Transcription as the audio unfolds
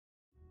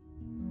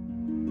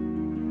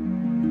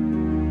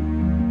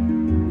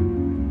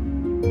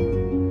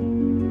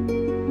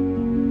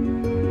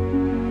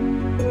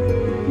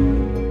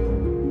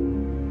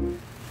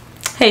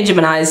Hey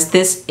Geminis,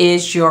 this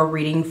is your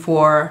reading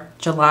for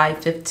July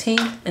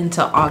 15th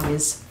until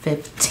August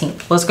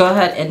 15th. Let's go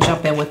ahead and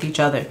jump in with each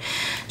other.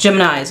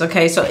 Geminis,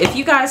 okay, so if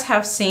you guys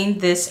have seen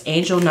this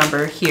angel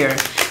number here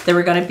that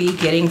we're going to be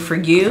getting for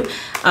you,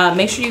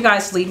 make sure you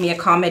guys leave me a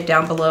comment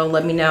down below.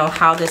 Let me know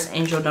how this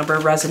angel number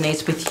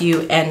resonates with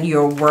you and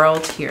your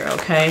world here,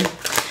 okay?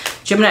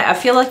 Gemini, I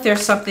feel like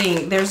there's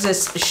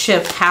this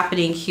shift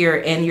happening here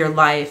in your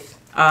life.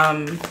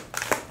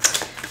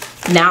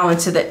 Now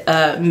into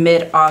the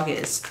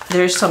mid-August,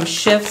 there's some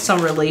shifts,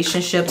 some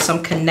relationships,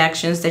 some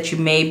connections that you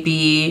may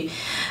be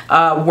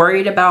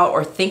worried about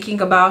or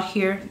thinking about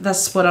here.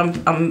 That's what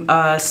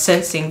I'm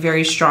sensing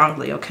very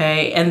strongly,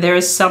 okay? And there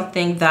is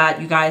something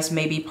that you guys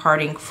may be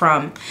parting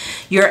from.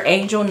 Your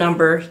angel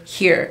number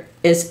here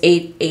is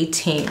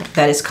 818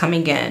 that is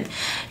coming in.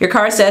 Your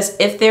card says,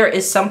 if there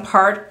is some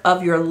part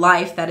of your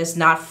life that is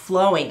not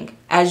flowing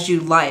as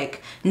you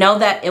like, know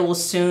that it will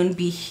soon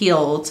be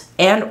healed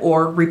and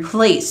or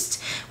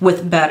replaced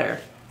with better.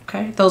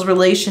 Okay, those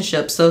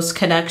relationships, those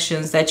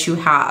connections that you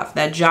have,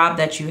 that job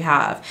that you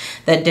have,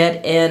 that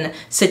dead end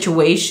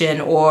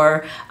situation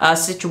or a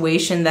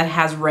situation that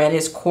has ran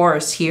its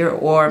course here,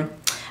 or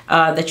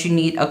that you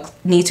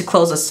need to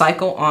close a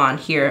cycle on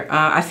here.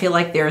 I feel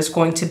like there is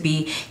going to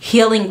be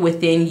healing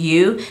within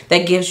you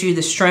that gives you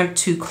the strength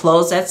to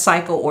close that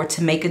cycle or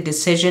to make a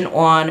decision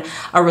on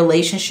a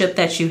relationship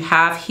that you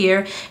have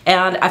here.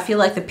 And I feel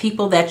like the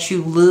people that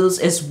you lose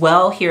as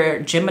well here,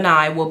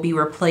 Gemini, will be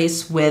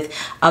replaced with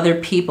other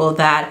people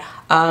that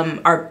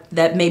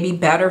that may be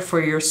better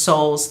for your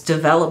soul's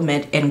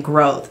development and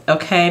growth.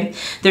 Okay,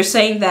 they're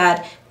saying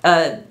that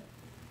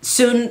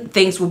soon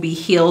things will be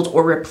healed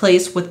or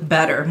replaced with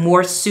better,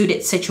 more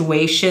suited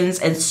situations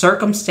and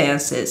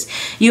circumstances.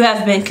 You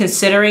have been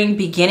considering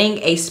beginning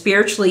a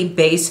spiritually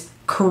based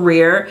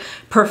career,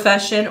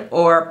 profession,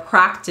 or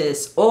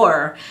practice,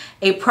 or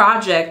a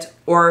project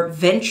or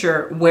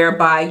venture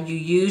whereby you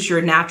use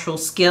your natural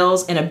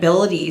skills and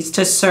abilities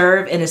to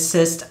serve and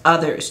assist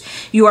others.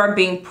 You are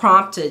being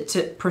prompted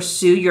to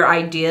pursue your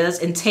ideas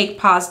and take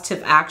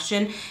positive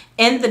action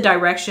in the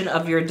direction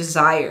of your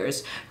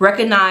desires.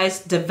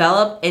 Recognize,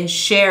 develop, and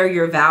share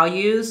your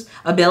values,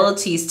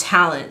 abilities,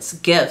 talents,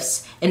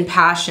 gifts, and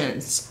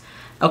passions.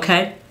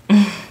 Okay?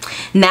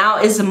 Now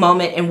is the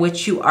moment in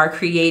which you are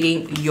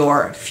creating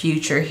your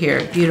future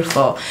here.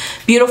 Beautiful.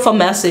 Beautiful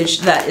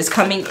message that is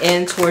coming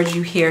in towards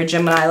you here,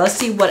 Gemini. Let's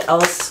see what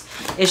else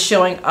is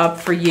showing up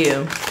for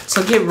you.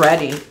 So get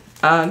ready.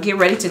 Get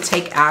ready to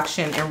take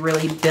action and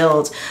really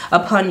build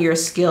upon your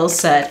skill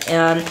set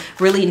and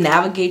really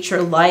navigate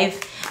your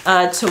life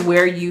to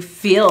where you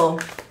feel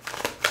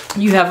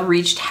you have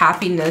reached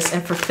happiness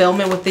and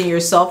fulfillment within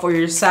yourself, or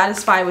you're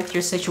satisfied with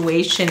your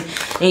situation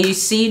and you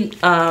see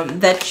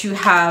that you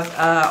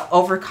have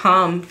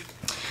overcome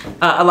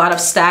a lot of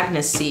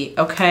stagnancy,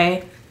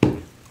 okay,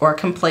 or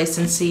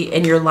complacency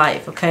in your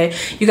life, okay?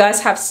 You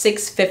guys have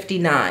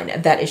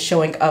 659 that is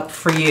showing up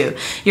for you.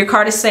 Your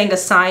card is saying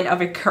this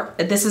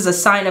is a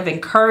sign of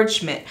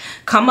encouragement.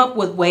 Come up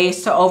with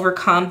ways to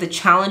overcome the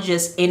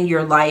challenges in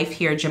your life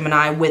here,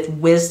 Gemini, with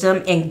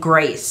wisdom and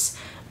grace.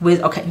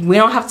 Okay, we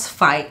don't have to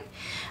fight.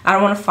 I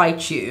don't want to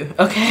fight you,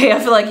 okay? I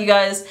feel like you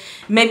guys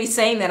may be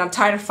saying that I'm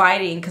tired of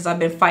fighting because I've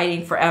been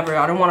fighting forever.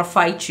 I don't want to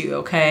fight you,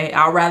 okay?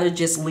 I'd rather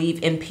just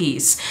leave in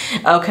peace,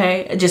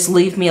 okay? Just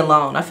leave me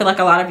alone. I feel like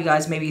a lot of you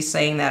guys may be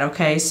saying that,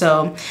 okay?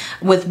 So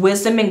with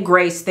wisdom and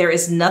grace, there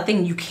is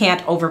nothing you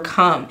can't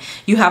overcome.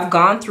 You have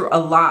gone through a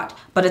lot,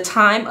 but a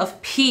time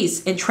of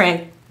peace and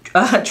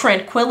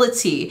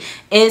tranquility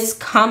is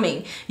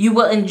coming. You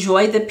will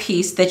enjoy the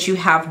peace that you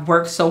have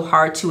worked so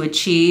hard to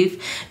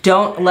achieve.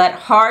 Don't let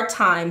hard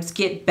times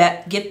get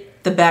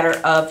the better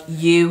of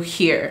you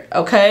here,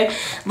 okay?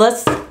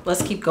 Let's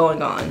keep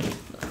going on.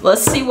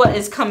 Let's see what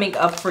is coming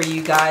up for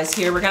you guys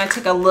here. We're going to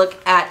take a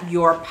look at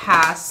your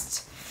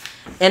past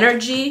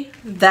energy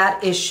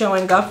that is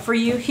showing up for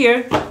you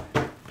here.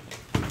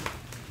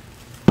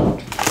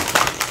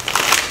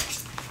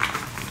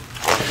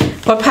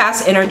 What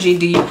past energy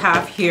do you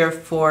have here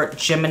for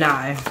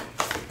Gemini?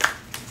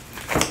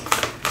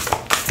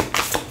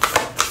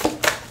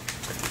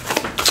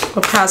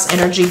 What past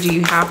energy do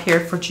you have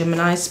here for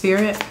Gemini,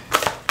 Spirit?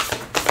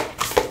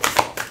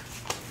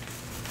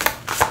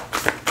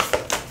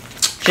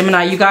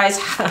 Gemini, you guys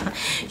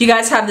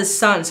have the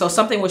sun, so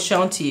something was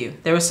shown to you.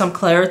 There was some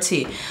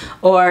clarity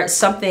or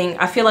something.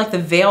 I feel like the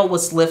veil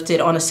was lifted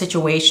on a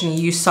situation.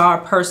 You saw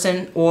a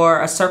person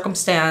or a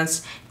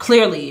circumstance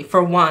clearly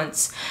for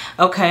once,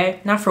 okay?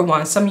 Not for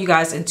once. Some of you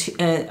guys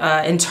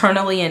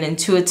internally and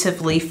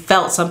intuitively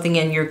felt something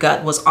in your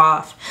gut was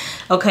off,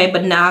 okay?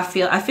 But now I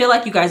feel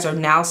like you guys are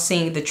now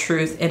seeing the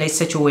truth in a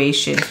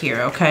situation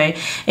here, okay?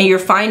 And you're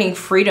finding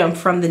freedom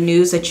from the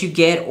news that you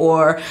get,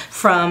 or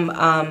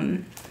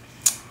from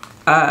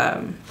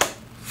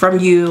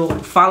you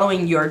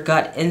following your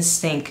gut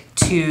instinct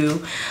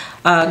to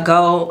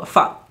go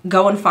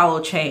and follow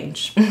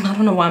change. I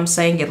don't know why I'm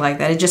saying it like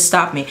that. It just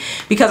stopped me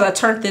because I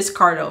turned this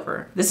card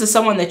over. This is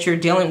someone that you're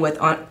dealing with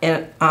on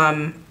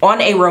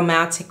a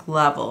romantic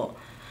level.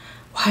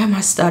 Why am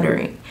I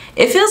stuttering?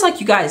 It feels like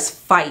you guys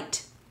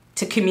fight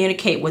to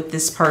communicate with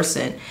this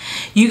person.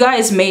 You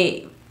guys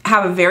may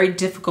have a very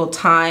difficult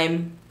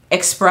time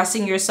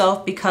expressing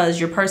yourself because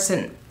your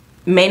person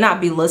may not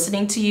be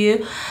listening to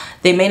you.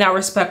 They may not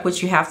respect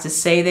what you have to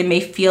say. They may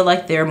feel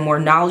like they're more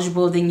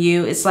knowledgeable than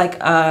you. It's like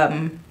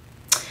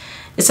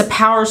it's a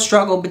power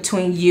struggle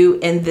between you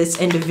and this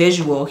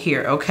individual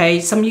here,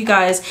 okay? Some of you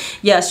guys,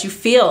 yes, you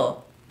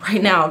feel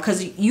right now,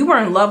 because you were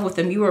in love with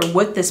them. You were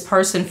with this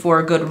person for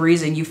a good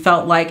reason. You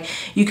felt like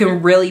you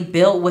can really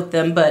build with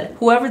them, but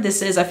whoever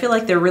this is, I feel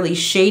like they're really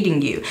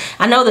shading you.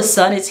 I know the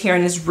sun is here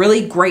and it's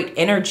really great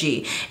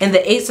energy, and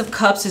the Ace of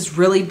Cups is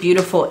really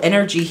beautiful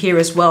energy here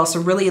as well. So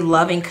really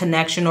loving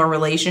connection or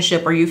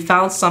relationship, or you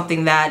found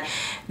something that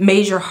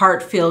made your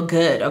heart feel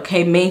good,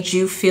 okay? Made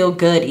you feel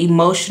good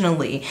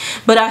emotionally.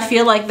 But I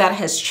feel like that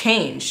has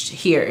changed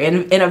here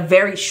in a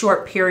very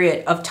short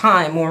period of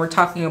time when we're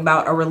talking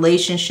about a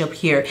relationship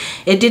here.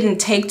 It didn't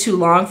take too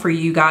long for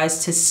you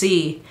guys to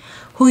see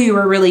who you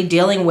were really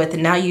dealing with,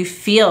 and now you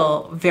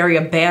feel very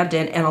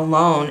abandoned and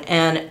alone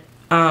and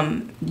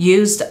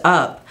used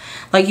up.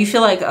 Like you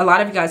feel like a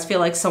lot of you guys feel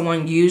like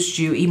someone used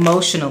you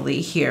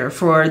emotionally here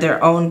for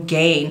their own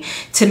gain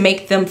to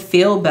make them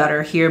feel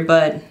better here.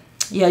 But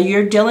yeah,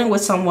 you're dealing with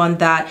someone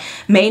that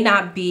may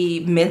not be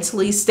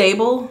mentally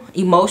stable,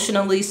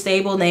 emotionally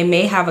stable. They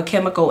may have a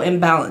chemical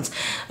imbalance,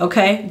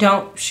 okay?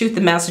 Don't shoot the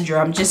messenger.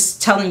 I'm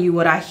just telling you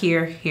what I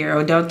hear here.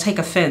 Or don't take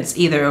offense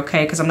either,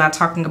 okay? Because I'm not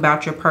talking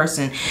about your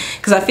person.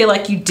 Because I feel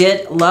like you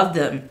did love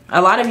them.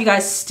 A lot of you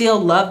guys still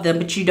love them,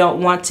 but you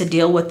don't want to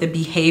deal with the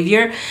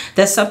behavior.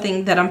 That's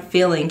something that I'm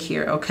feeling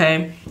here,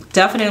 okay?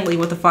 Definitely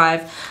with the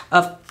Five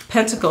of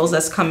Pentacles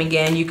that's coming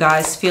in, you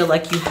guys feel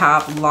like you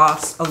have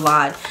lost a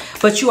lot,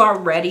 but you are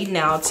ready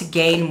now to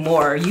gain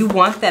more. You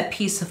want that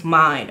peace of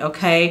mind,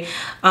 okay?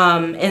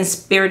 And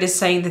Spirit is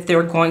saying that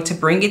they're going to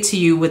bring it to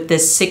you with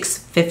this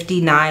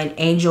 659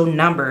 angel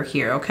number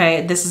here,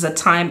 okay? This is a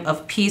time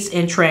of peace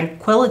and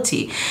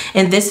tranquility,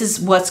 and this is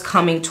what's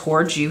coming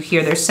towards you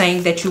here. They're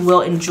saying that you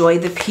will enjoy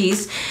the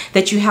peace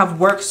that you have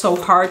worked so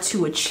hard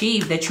to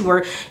achieve, that you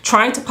were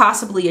trying to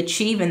possibly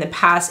achieve in the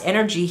past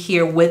energy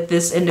here with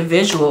this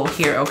individual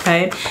here, okay?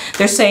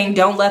 They're saying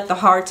don't let the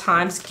hard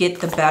times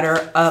get the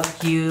better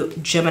of you,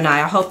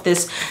 Gemini. I hope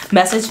this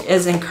message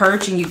is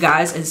encouraging you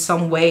guys in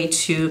some way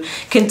to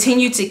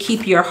continue to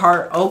keep your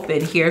heart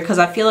open here, because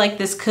I feel like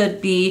this could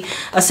be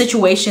a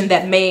situation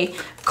that may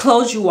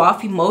close you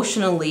off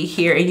emotionally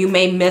here, and you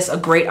may miss a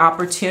great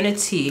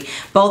opportunity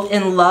both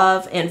in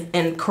love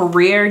and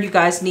career. You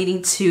guys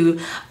needing to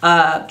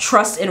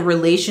trust in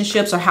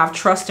relationships or have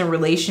trust in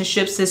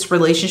relationships. This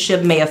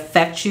relationship may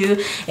affect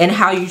you and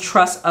how you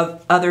trust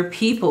other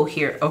people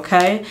here,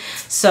 okay?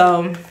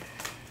 So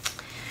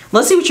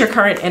let's see what your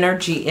current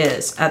energy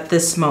is at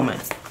this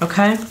moment,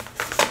 okay?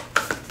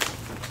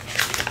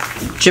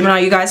 Gemini,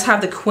 you guys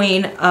have the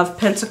Queen of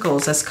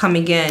Pentacles that's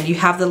coming in. You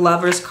have the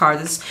Lover's card.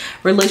 This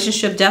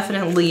relationship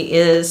definitely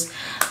is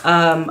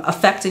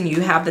affecting you.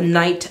 You have the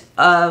Knight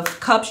of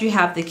Cups. You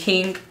have the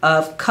King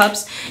of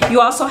Cups.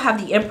 You also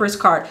have the Empress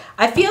card.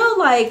 I feel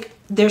like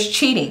there's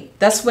cheating.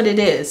 That's what it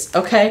is,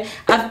 okay?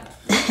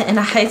 And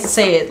I hate to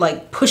say it,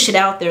 like push it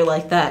out there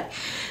like that.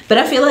 But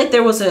I feel like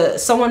there was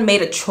someone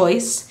made a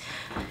choice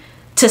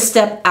to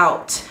step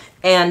out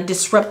and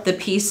disrupt the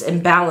peace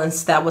and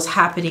balance that was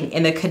happening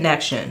in the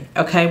connection,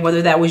 okay?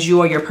 Whether that was you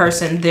or your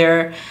person,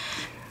 there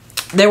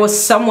was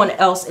someone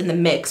else in the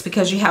mix,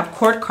 because you have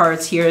court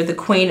cards here, the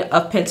Queen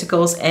of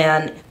Pentacles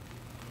and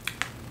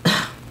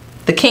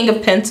the King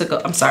of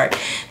Pentacles. I'm sorry.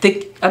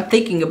 I'm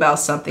thinking about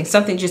something.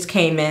 Something just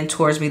came in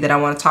towards me that I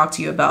want to talk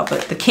to you about.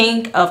 But the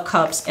King of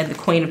Cups and the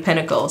Queen of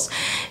Pentacles.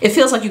 It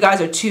feels like you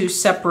guys are two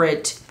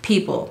separate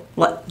people.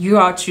 Like you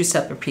are two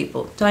separate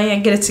people.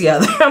 Diane, get it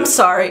together. I'm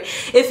sorry.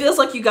 It feels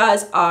like you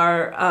guys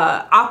are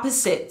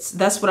opposites.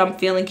 That's what I'm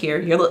feeling here.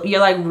 You're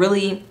like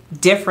really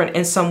different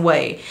in some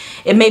way.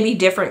 It may be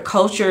different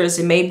cultures.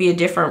 It may be a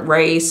different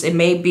race. It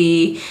may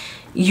be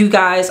you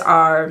guys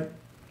are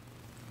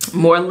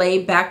more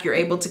laid back. You're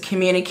able to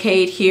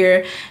communicate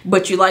here,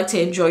 but you like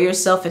to enjoy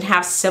yourself and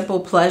have simple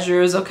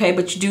pleasures, okay?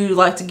 But you do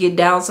like to get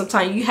down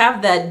sometimes. You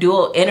have that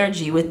dual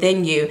energy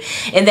within you,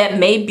 and that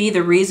may be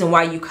the reason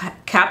why you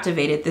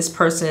captivated this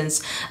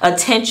person's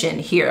attention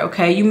here,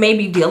 okay? You may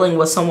be dealing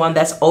with someone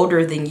that's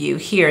older than you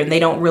here, and they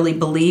don't really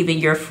believe in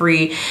your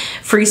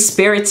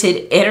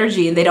free-spirited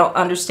energy, and they don't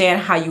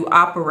understand how you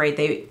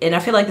operate. And I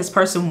feel like this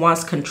person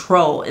wants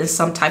control in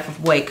some type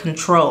of way,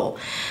 control.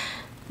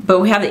 But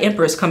we have the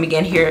Empress coming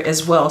in here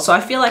as well. So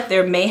I feel like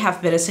there may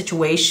have been a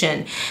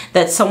situation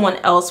that someone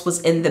else was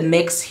in the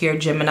mix here,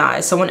 Gemini.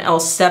 Someone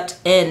else stepped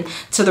in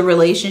to the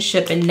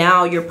relationship, and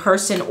now your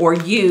person or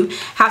you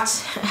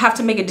have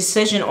to make a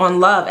decision on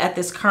love at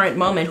this current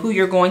moment, who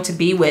you're going to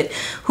be with,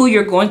 who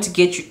you're going to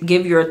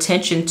give your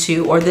attention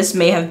to. Or this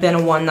may have been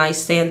a one-night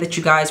stand that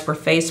you guys were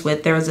faced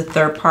with. There was a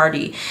third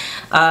party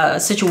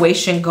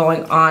situation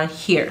going on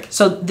here.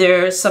 So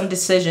there's some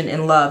decision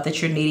in love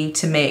that you're needing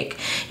to make.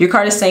 Your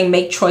card is saying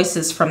make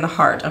choices from the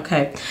heart,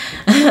 okay?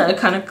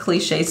 Kind of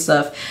cliche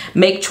stuff.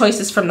 Make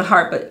choices from the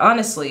heart, but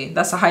honestly,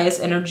 that's the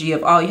highest energy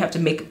of all. You have to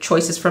make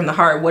choices from the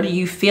heart. What are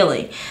you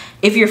feeling?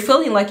 If you're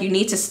feeling like you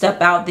need to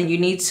step out, then you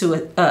need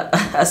to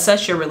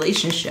assess your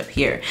relationship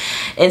here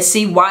and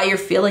see why you're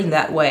feeling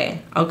that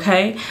way,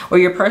 okay? Or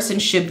your person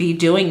should be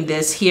doing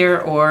this here,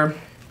 or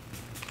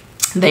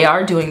they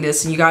are doing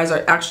this, and you guys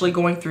are actually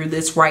going through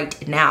this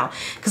right now.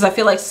 Because I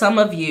feel like some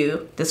of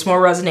you, this will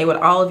resonate with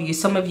all of you,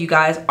 some of you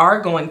guys are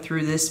going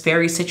through this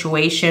very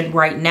situation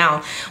right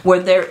now where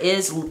there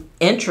is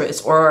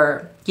interest,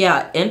 or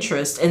yeah,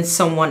 interest in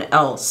someone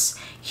else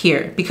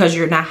here, because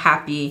you're not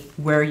happy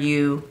where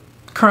you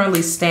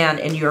currently stand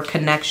in your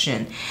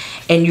connection,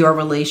 in your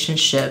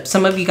relationship.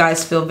 Some of you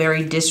guys feel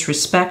very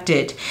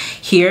disrespected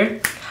here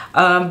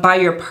by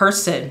your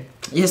person.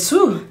 Yes,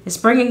 it's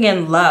bringing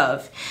in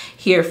love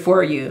here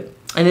for you.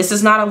 And this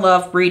is not a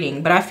love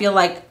reading, but I feel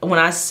like when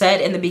I said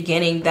in the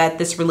beginning that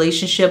this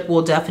relationship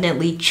will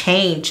definitely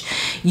change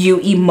you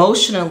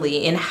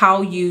emotionally in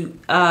how you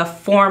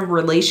form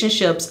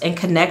relationships and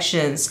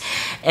connections,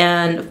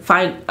 and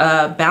find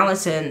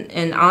balance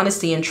and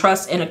honesty and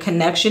trust in a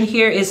connection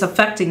here is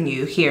affecting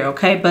you here,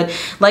 okay? But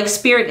like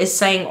Spirit is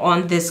saying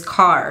on this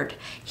card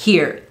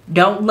here,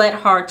 don't let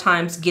hard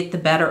times get the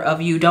better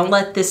of you. Don't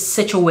let this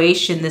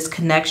situation, this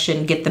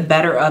connection get the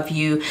better of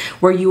you,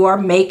 where you are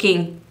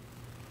making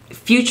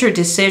future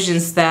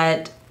decisions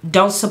that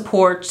don't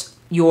support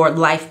your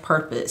life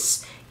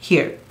purpose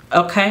here,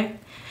 okay?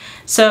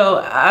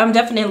 So I'm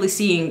definitely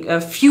seeing a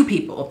few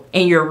people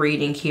in your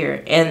reading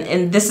here,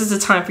 and this is a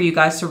time for you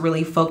guys to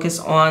really focus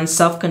on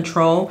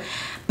self-control,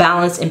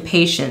 balance, and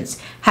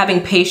patience.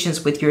 Having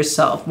patience with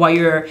yourself while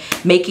you're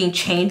making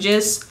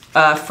changes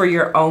for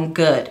your own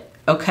good,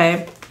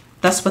 okay?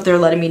 That's what they're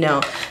letting me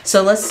know.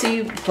 So let's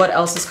see what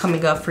else is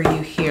coming up for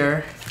you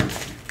here,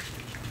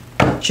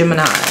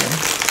 Gemini.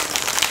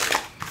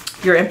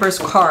 Your Empress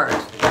card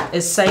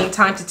is saying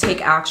time to take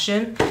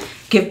action,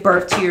 give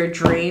birth to your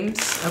dreams,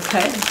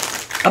 okay?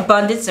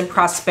 Abundance and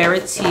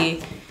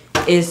prosperity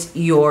is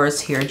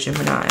yours here,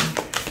 Gemini.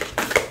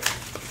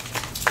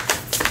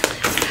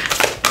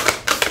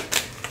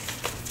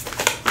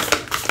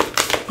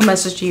 What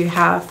message do you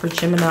have for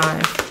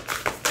Gemini?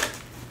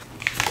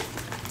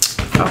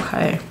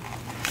 Okay,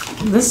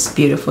 this is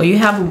beautiful. You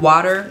have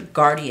Water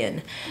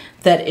Guardian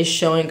that is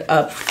showing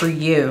up for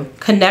you.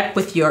 Connect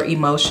with your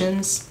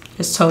emotions.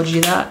 Just told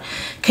you that.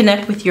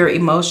 Connect with your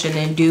emotion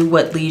and do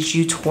what leads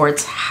you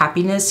towards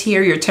happiness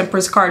here. Your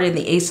Temperance card and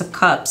the Ace of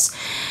Cups.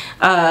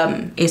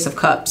 Ace of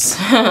Cups.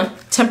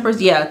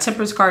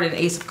 Temperance card and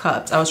Ace of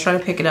Cups. I was trying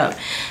to pick it up.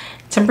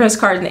 Temperance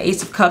card and the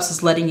Ace of Cups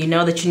is letting you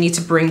know that you need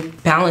to bring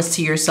balance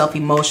to yourself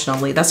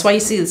emotionally. That's why you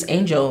see this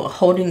angel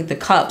holding the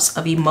cups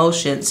of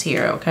emotions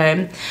here,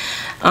 okay?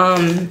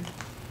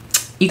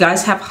 You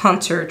guys have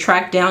Hunter.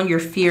 Track down your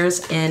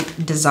fears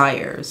and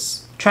desires.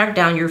 Track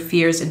down your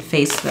fears and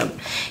face them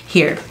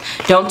here.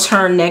 Don't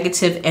turn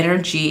negative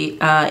energy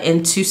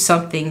into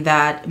something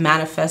that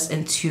manifests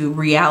into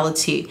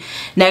reality.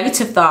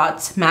 Negative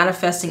thoughts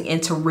manifesting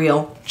into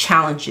real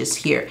challenges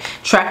here.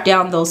 Track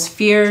down those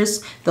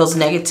fears, those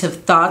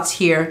negative thoughts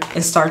here,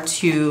 and start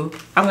to,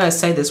 I'm going to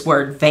say this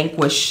word,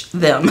 vanquish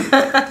them.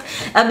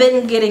 I've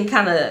been getting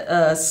kind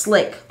of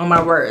slick on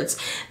my words.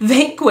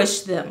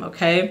 Vanquish them,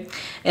 okay?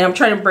 And I'm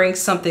trying to bring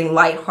something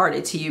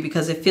lighthearted to you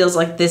because it feels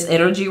like this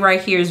energy right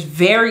here is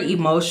very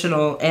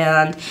emotional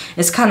and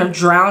it's kind of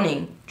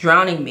drowning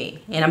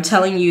me. And I'm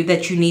telling you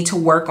that you need to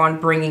work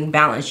on bringing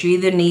balance. You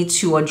either need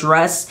to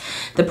address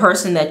the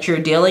person that you're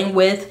dealing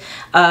with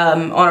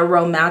on a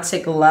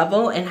romantic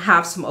level and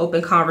have some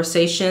open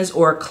conversations,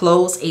 or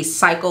close a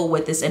cycle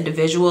with this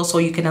individual so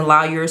you can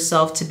allow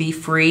yourself to be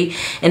free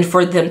and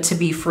for them to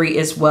be free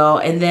as well,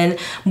 and then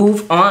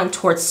move on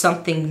towards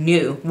something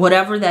new,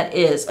 whatever that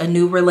is. A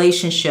new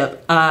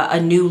relationship, a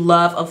new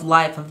love of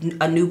life,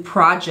 a new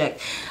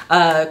project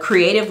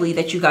creatively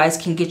that you guys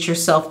can get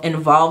yourself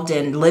involved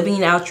in,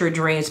 living out your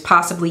dreams,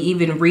 possibly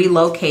even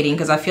relocating,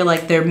 because I feel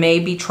like there may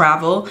be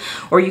travel,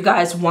 or you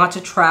guys want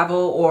to travel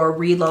or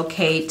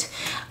relocate.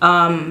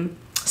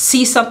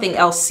 See something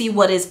else, see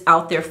what is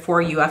out there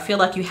for you. I feel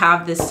like you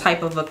have this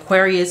type of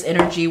Aquarius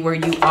energy where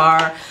you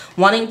are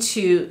wanting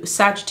to,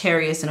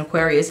 Sagittarius and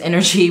Aquarius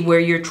energy, where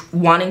you're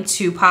wanting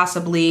to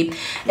possibly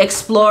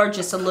explore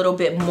just a little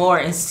bit more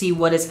and see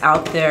what is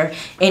out there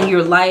in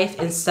your life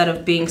instead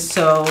of being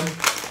so.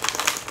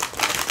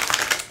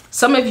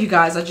 Some of you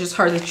guys, I just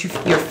heard that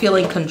you're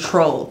feeling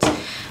controlled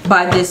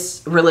by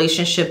this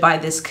relationship, by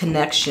this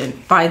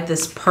connection, by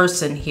this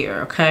person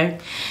here, okay?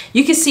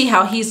 You can see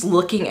how he's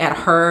looking at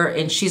her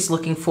and she's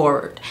looking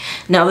forward.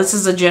 Now, this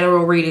is a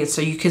general reading,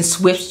 so you can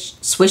switch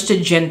to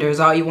genders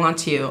all you want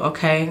to,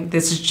 okay?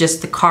 This is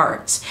just the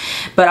cards.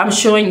 But I'm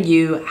showing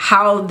you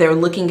how they're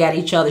looking at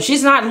each other.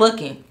 She's not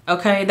looking.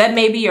 Okay, that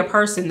may be your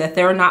person, that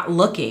they're not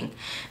looking.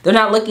 They're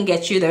not looking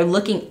at you. They're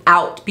looking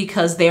out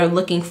because they're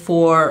looking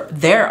for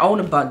their own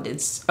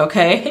abundance.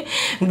 Okay,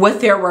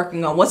 what they're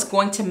working on, what's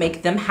going to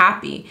make them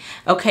happy.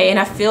 Okay, and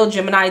I feel,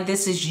 Gemini,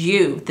 this is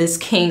you, this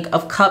King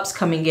of Cups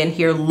coming in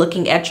here,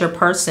 looking at your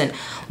person,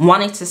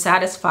 wanting to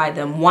satisfy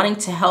them, wanting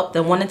to help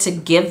them, wanting to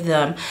give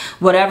them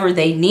whatever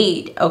they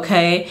need.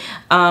 Okay,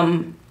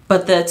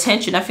 but the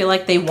attention, I feel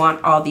like they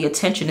want all the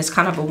attention. It's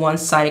kind of a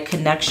one-sided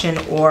connection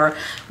or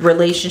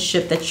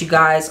relationship that you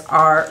guys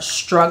are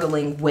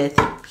struggling with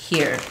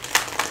here.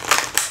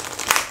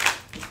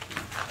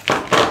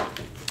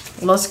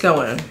 Let's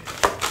go in.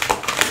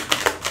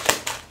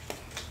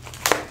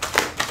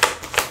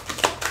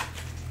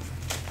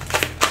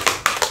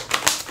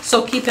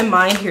 So keep in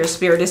mind here,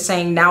 Spirit is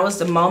saying now is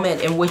the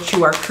moment in which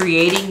you are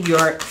creating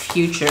your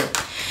future.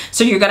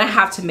 So you're going to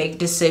have to make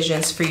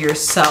decisions for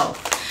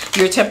yourself.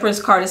 Your Temperance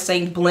card is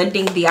saying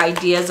blending the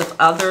ideas of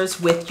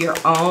others with your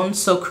own.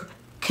 So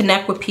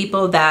connect with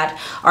people that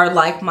are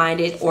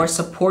like-minded or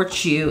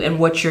support you in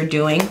what you're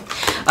doing.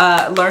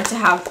 Learn to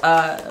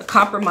have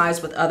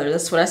compromise with others.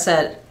 That's what I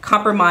said.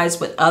 Compromise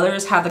with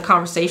others. Have the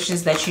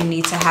conversations that you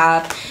need to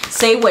have.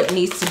 Say what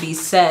needs to be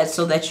said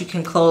so that you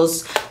can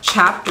close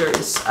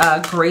chapters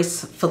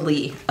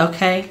gracefully.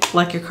 Okay?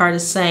 Like your card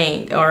is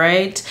saying. All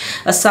right?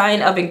 A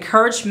sign of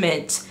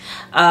encouragement.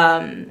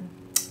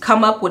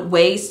 Come up with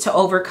ways to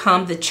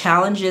overcome the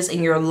challenges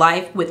in your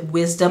life with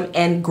wisdom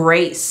and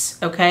grace.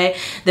 Okay?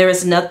 There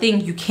is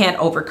nothing you can't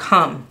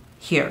overcome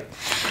here.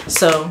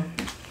 So,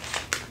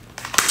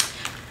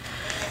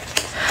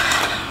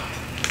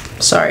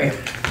 sorry.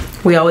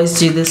 We always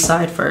do this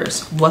side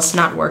first. What's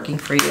not working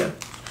for you?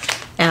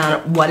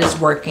 And what is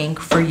working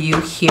for you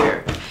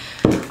here?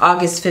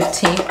 August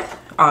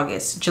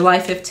 15th. July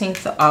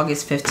 15th to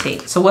August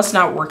 15th. So what's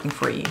not working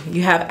for you?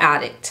 You have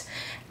addict.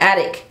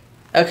 Addict.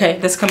 Okay,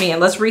 that's coming in.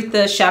 Let's read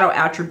the shadow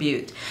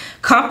attribute.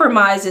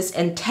 Compromises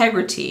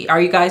integrity.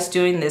 Are you guys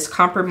doing this?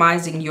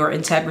 Compromising your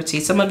integrity.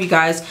 Some of you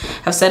guys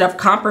have set up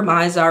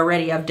compromise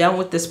already. I've done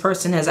what this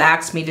person has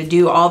asked me to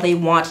do. All they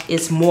want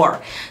is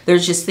more. They're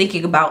just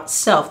thinking about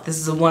self. This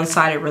is a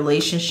one-sided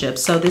relationship.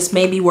 So this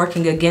may be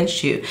working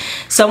against you.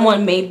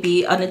 Someone may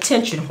be an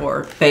attention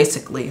whore,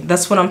 basically.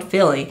 That's what I'm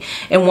feeling.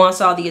 And wants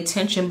all the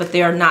attention, but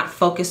they are not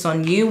focused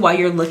on you while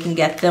you're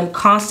looking at them,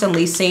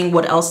 constantly seeing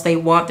what else they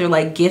want. They're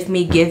like, give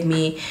me, give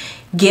me,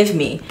 give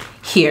me.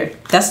 Here,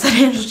 that's the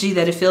energy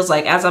that it feels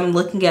like as I'm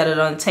looking at it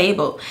on the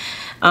table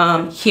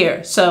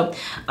here. So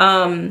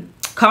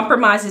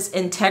compromises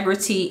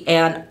integrity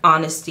and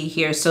honesty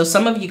here. So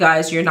some of you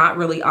guys, you're not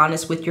really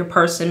honest with your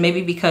person,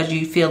 maybe because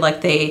you feel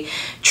like they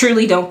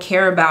truly don't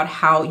care about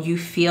how you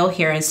feel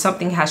here, and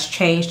something has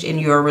changed in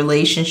your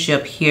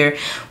relationship here.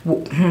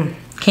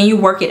 Can you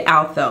work it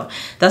out though?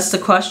 That's the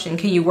question.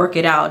 Can you work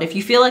it out? If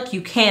you feel like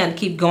you can,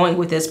 keep going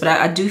with this. But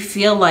I do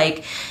feel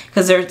like,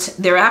 because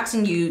they're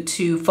asking you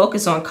to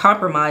focus on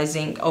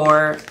compromising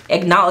or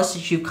acknowledge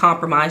that you've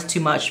compromised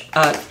too much.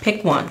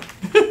 Pick one.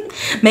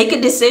 Make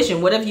a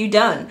decision. What have you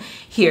done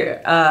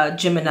here,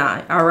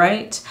 Gemini? All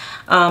right.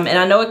 And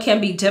I know it can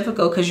be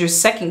difficult because you're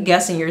second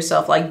guessing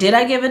yourself. Like, did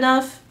I give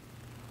enough?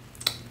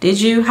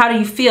 Did you? How do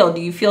you feel? Do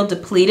you feel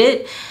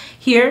depleted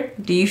here?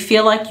 Do you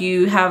feel like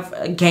you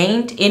have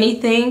gained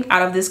anything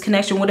out of this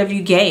connection? What have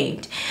you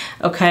gained?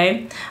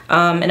 Okay.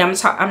 And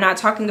I'm not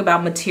talking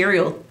about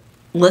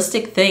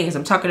materialistic things.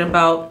 I'm talking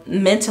about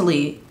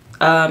mentally,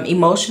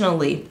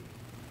 emotionally,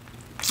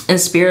 and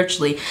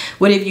spiritually.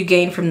 What have you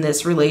gained from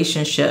this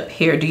relationship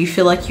here? Do you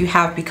feel like you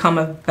have become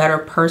a better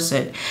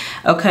person?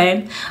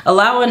 Okay.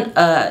 Allowing,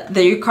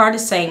 your card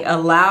is saying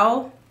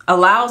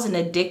allows an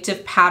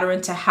addictive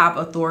pattern to have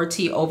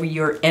authority over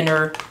your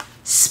inner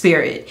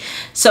spirit.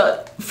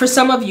 So for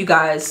some of you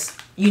guys,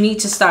 you need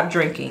to stop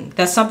drinking.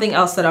 That's something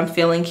else that I'm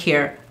feeling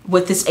here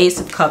with this Ace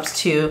of Cups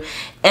too,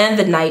 and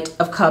the Knight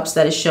of Cups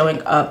that is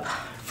showing up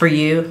for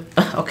you.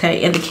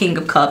 Okay, and the King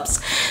of Cups.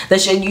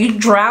 That you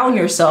drown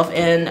yourself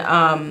in,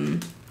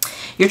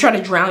 you're trying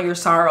to drown your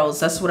sorrows.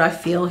 That's what I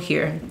feel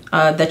here,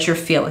 that you're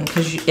feeling,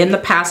 because in the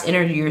past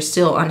energy you're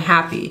still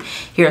unhappy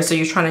here, so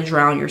you're trying to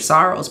drown your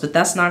sorrows, but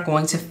that's not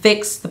going to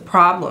fix the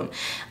problem.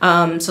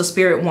 So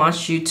Spirit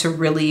wants you to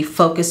really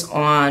focus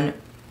on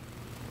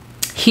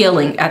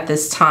healing at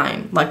this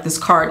time. Like this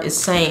card is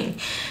saying,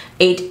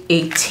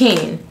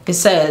 8:18, it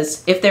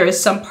says, if there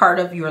is some part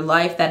of your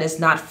life that is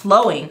not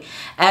flowing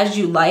as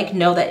you like,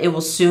 know that it will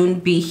soon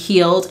be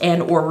healed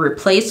and or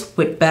replaced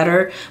with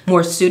better,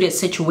 more suited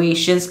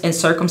situations and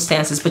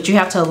circumstances. But you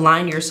have to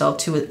align yourself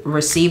to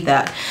receive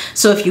that.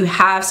 So if you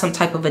have some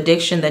type of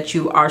addiction that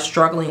you are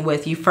struggling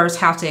with, you first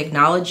have to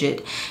acknowledge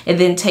it and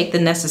then take the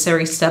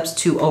necessary steps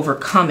to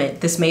overcome it.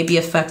 This may be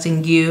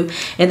affecting you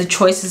and the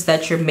choices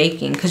that you're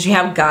making, because you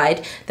have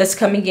guide that's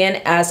coming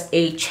in as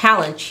a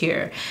challenge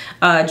here,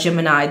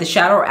 Gemini. The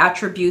shadow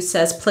attribute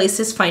says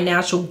places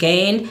financial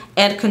gain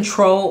and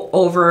control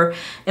over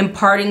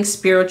imparting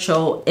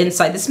spiritual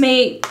insight. This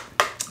may,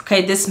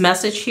 okay, this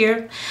message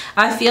here,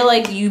 I feel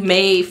like you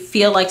may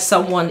feel like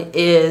someone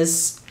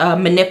is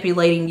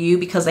manipulating you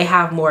because they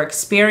have more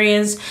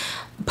experience,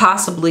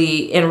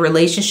 possibly in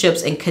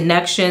relationships and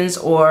connections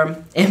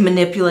or in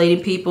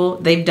manipulating people.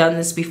 They've done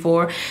this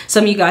before.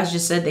 Some of you guys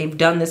just said they've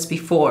done this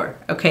before.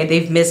 Okay,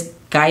 they've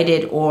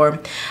misguided or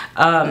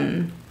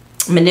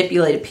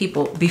manipulated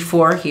people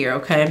before here.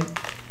 Okay,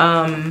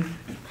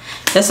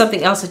 that's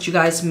something else that you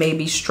guys may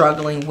be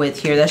struggling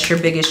with here. That's your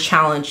biggest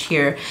challenge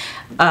here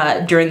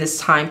during this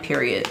time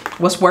period.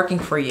 What's working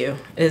for you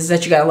is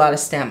that you got a lot of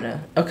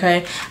stamina.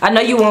 Okay, I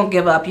know you won't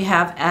give up. You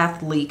have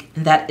athlete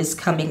that is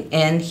coming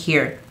in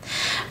here.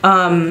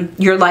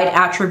 Your light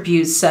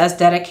attribute says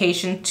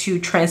dedication to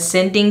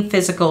transcending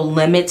physical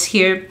limits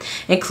here,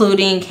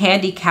 including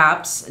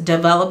handicaps,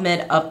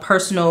 development of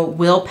personal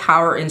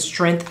willpower, and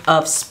strength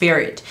of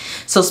spirit.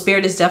 So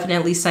spirit is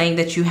definitely saying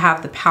that you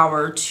have the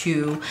power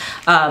to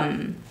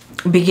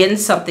begin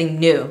something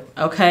new.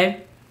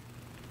 Okay.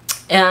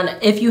 And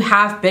if you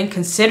have been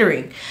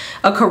considering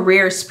a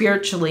career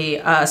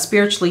spiritually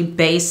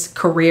based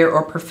career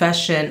or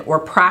profession or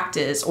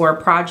practice or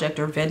a project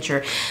or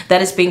venture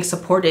that is being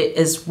supported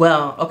as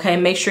well, okay,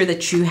 make sure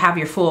that you have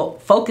your full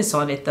focus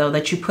on it though,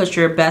 that you put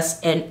your best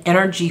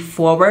energy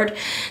forward,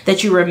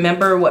 that you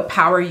remember what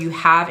power you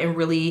have and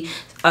really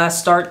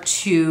start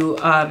to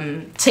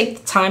take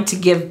the time to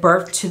give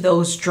birth to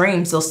those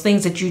dreams, those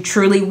things that you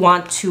truly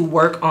want to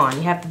work on.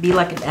 You have to be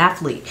like an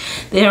athlete.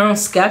 They're on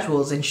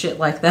schedules and shit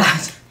like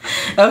that.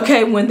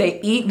 Okay, when they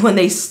eat, when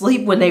they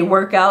sleep, when they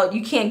work out,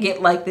 you can't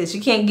get like this.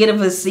 You can't get a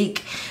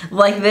physique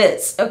like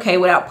this, okay,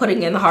 without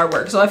putting in the hard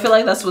work. So I feel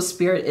like that's what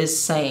spirit is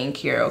saying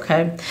here,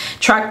 okay?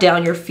 Track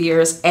down your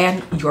fears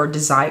and your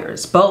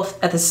desires,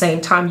 both at the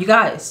same time. You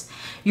guys,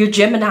 you're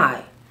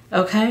Gemini,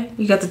 okay?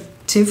 You got the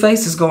two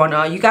faces going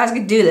on. You guys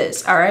can do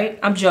this, all right?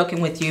 I'm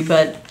joking with you,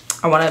 but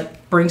I want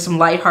to bring some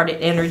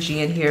lighthearted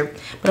energy in here,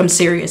 but I'm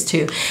serious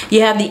too.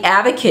 You have the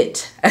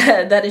advocate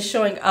that is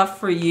showing up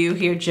for you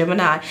here,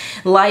 Gemini.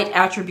 Light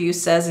attribute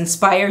says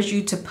inspires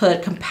you to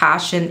put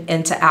compassion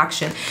into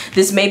action.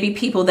 This may be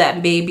people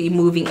that may be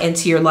moving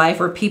into your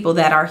life or people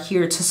that are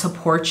here to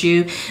support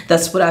you.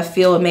 That's what I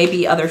feel. It may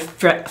be other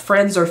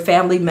friends or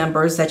family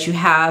members that you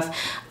have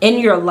in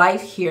your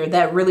life here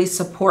that really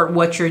support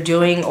what you're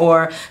doing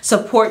or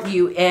support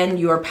you in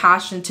your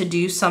passion to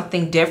do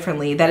something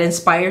differently, that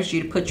inspires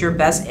you to put your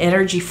best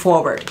energy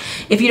forward.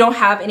 If you don't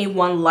have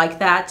anyone like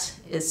that,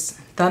 it's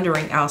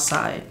thundering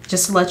outside,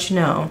 just to let you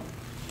know.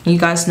 You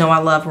guys know I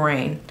love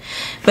rain.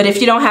 But if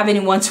you don't have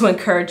anyone to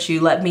encourage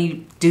you, let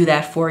me do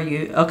that for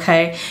you,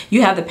 okay?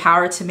 You have the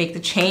power to make the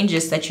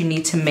changes that you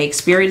need to make.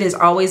 Spirit is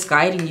always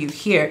guiding you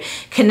here.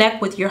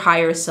 Connect with your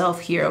higher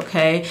self here,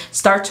 okay?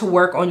 Start to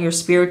work on your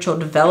spiritual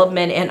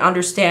development and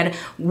understand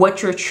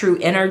what your true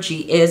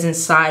energy is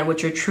inside,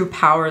 what your true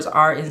powers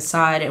are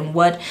inside, and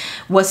what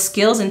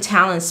skills and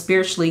talents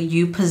spiritually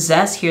you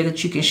possess here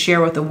that you can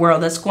share with the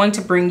world. That's going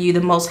to bring you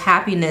the most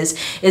happiness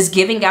is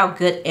giving out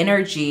good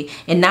energy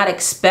and not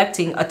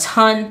expecting a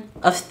ton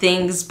of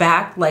things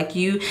back. Like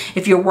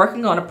if you're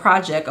working on a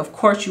project, of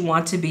course you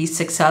want to be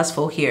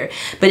successful here,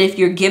 but if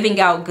you're giving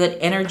out good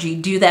energy,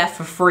 do that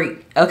for free,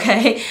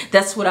 okay?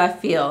 That's what I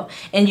feel.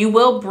 And you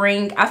will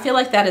bring, I feel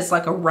like that is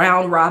like a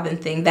round robin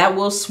thing that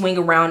will swing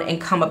around and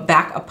come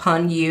back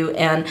upon you.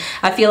 And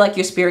I feel like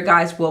your spirit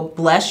guides will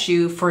bless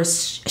you for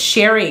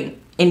sharing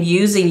and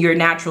using your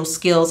natural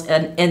skills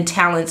and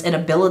talents and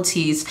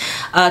abilities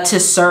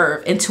to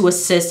serve and to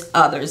assist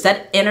others.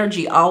 That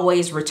energy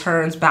always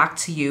returns back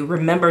to you.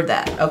 Remember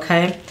that,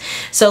 okay?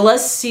 So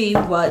let's see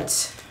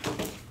what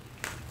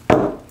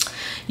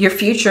your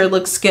future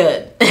looks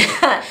good.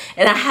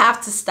 And I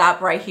have to stop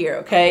right here,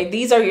 okay?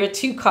 These are your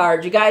two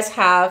cards. You guys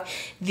have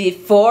the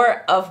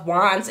Four of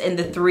Wands and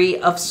the Three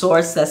of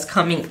Swords that's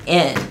coming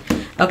in.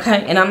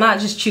 Okay, and I'm not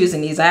just choosing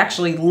these. I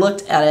actually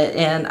looked at it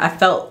and I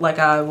felt like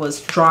I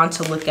was drawn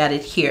to look at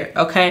it here.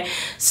 Okay,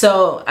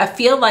 so I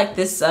feel like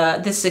this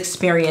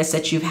experience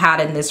that you've had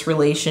in this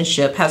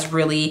relationship has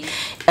really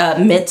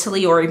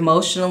mentally or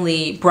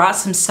emotionally brought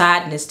some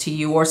sadness to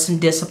you or some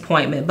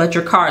disappointment. But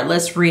your card,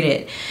 let's read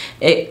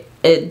it.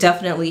 It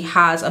definitely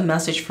has a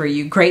message for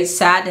you. Great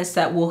sadness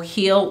that will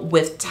heal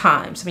with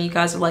time. Some of you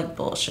guys are like,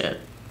 bullshit.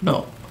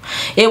 No.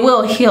 It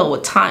will heal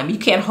with time. You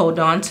can't hold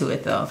on to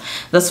it though.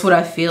 That's what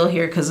I feel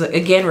here. Because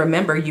again,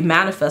 remember, you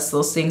manifest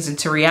those things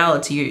into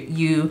reality.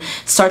 You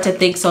start to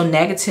think so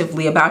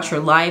negatively about your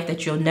life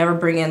that you'll never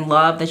bring in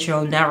love, that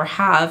you'll never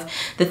have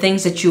the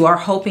things that you are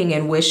hoping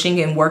and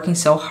wishing and working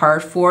so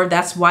hard for.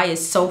 That's why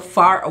it's so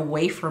far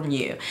away from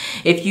you.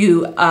 If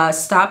you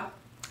stop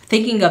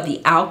thinking of the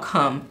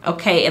outcome,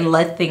 okay, and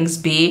let things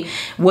be,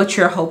 what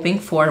you're hoping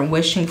for and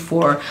wishing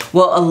for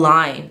will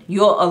align.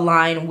 You'll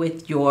align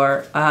with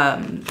your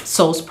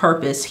soul's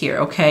purpose here,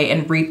 okay,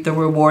 and reap the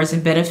rewards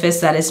and benefits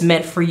that is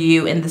meant for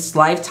you in this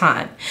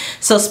lifetime.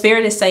 So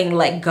Spirit is saying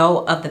let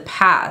go of the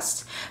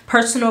past.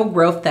 Personal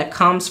growth that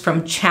comes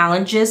from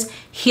challenges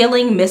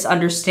healing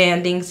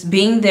misunderstandings,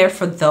 being there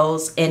for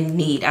those in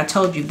need. I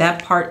told you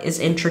that part is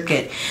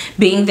intricate.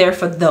 Being there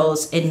for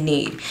those in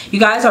need. You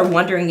guys are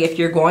wondering if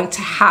you're going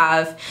to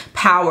have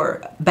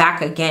power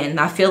back again.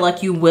 I feel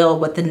like you will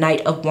with the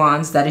Knight of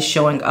Wands that is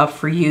showing up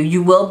for you.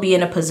 You will be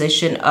in a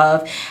position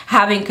of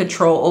having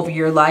control over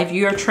your life.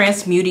 You are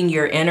transmuting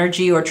your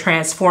energy or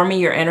transforming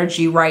your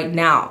energy right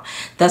now.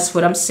 That's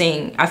what I'm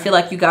seeing. I feel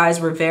like you guys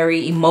were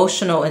very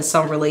emotional in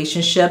some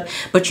relationship,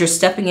 but you're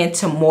stepping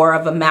into more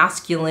of a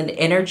masculine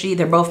energy.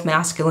 They're both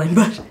masculine,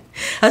 but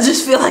I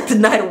just feel like the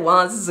Knight of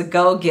Wands is a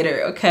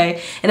go-getter,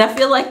 okay? And I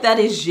feel like that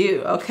is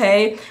you,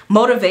 okay?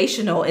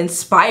 Motivational,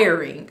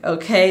 inspiring,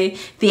 okay?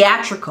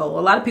 Theatrical.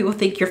 A lot of people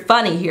think you're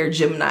funny here,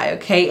 Gemini,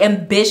 okay?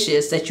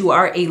 Ambitious, that you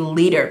are a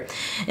leader.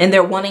 And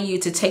they're wanting you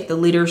to take the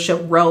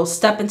leadership role,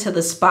 step into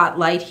the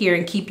spotlight here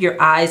and keep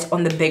your eyes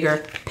on the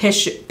bigger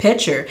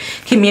picture.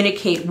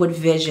 Communicate with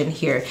vision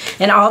here.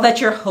 And all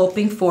that you're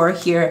hoping for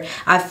here,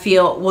 I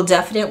feel, will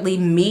definitely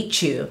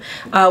meet you.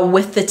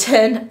 With the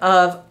 10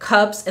 of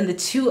Cups and the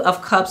 2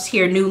 of Cups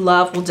here, new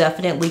love will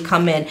definitely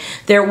come in.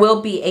 There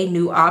will be a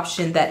new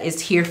option that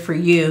is here for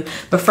you,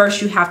 but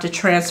first you have to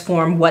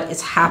transform what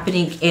is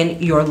happening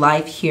in your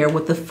life here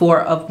with the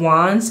 4 of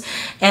Wands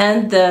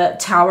and the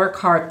Tower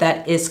card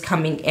that is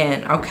coming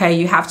in, okay?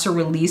 You have to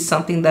release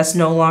something that's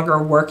no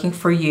longer working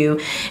for you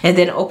and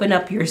then open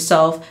up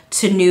yourself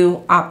to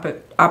new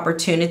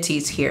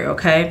opportunities here,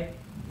 okay?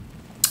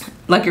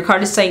 Like your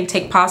card is saying,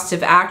 take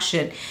positive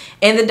action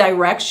in the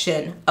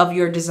direction of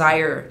your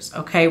desires,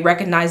 okay?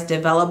 Recognize,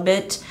 develop,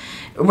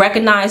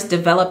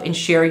 and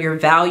share your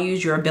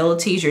values, your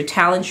abilities, your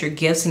talents, your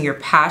gifts, and your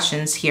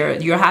passions here.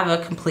 You'll have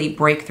a complete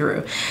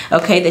breakthrough,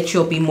 okay, that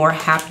you'll be more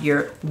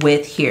happier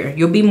with here.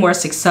 You'll be more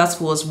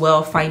successful as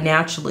well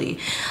financially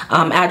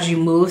as you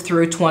move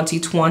through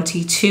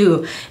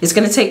 2022. It's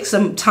going to take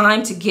some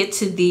time to get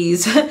to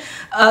these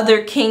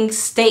other king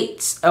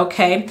states,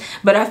 okay?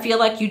 But I feel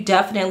like you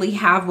definitely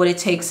have what it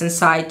takes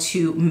inside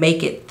to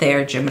make it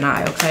there,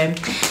 Gemini, okay?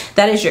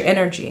 That is your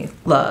energy,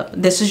 love.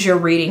 This is your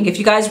reading. If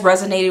you guys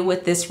resonated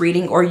with this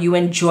reading or you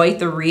enjoyed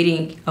the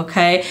reading,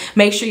 okay,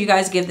 make sure you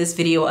guys give this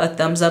video a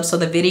thumbs up so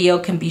the video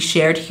can be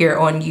shared here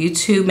on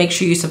YouTube. Make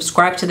sure you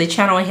subscribe to the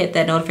channel and hit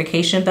that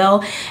notification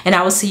bell. And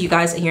I will see you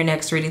guys in your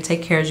next reading.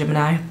 Take care,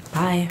 Gemini.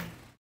 Bye.